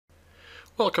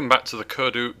Welcome back to the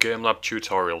Kodoo GameLab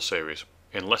tutorial series.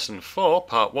 In Lesson 4,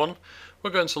 Part 1, we're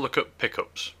going to look at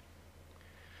pickups.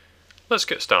 Let's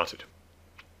get started.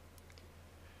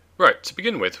 Right, to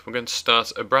begin with, we're going to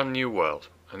start a brand new world,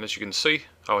 and as you can see,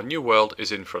 our new world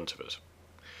is in front of us.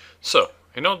 So,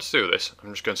 in order to do this,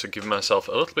 I'm just going to give myself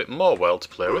a little bit more world to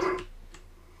play with.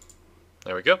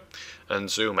 There we go, and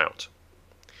zoom out.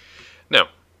 Now,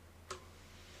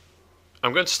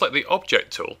 I'm going to select the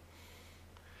Object tool,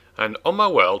 and on my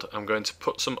world I'm going to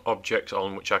put some objects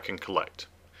on which I can collect.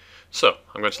 So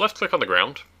I'm going to left click on the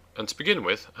ground, and to begin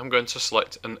with I'm going to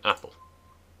select an apple.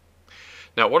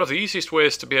 Now one of the easiest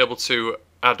ways to be able to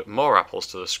add more apples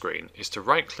to the screen is to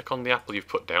right click on the apple you've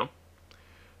put down,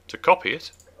 to copy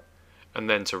it, and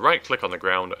then to right click on the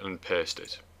ground and paste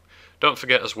it. Don't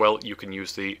forget as well, you can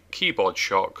use the keyboard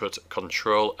shortcut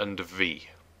Ctrl and V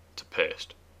to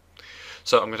paste.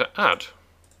 So I'm going to add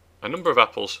a number of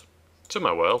apples to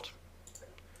my world,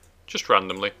 just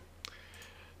randomly,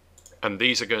 and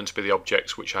these are going to be the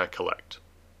objects which I collect.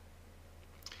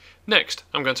 Next,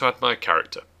 I'm going to add my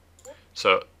character.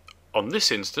 So on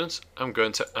this instance, I'm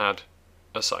going to add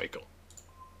a cycle,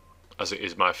 as it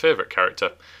is my favourite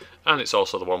character, and it's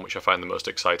also the one which I find the most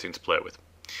exciting to play with.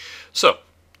 So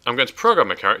I'm going to program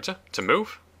my character to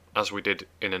move, as we did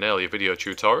in an earlier video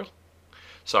tutorial.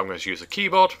 So I'm going to use the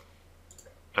keyboard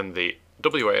and the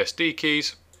WASD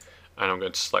keys, and I'm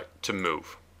going to select to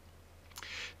move.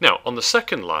 Now on the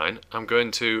second line I'm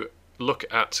going to look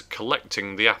at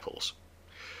collecting the apples.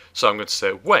 So I'm going to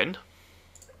say when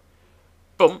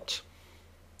bumped,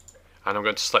 and I'm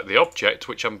going to select the object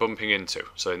which I'm bumping into.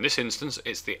 So in this instance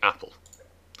it's the apple.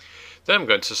 Then I'm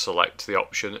going to select the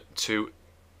option to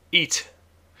eat,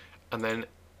 and then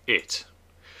it.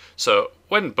 So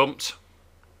when bumped,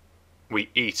 we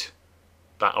eat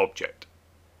that object.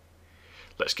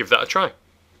 Let's give that a try.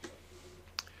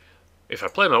 If I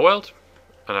play my world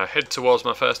and I head towards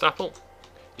my first apple,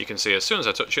 you can see as soon as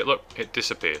I touch it, look, it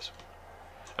disappears.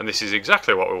 And this is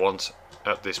exactly what we want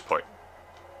at this point.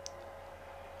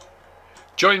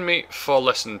 Join me for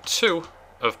lesson 2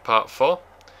 of part 4,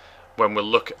 when we'll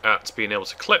look at being able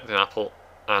to collect an apple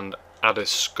and add a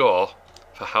score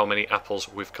for how many apples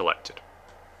we've collected.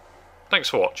 Thanks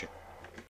for watching.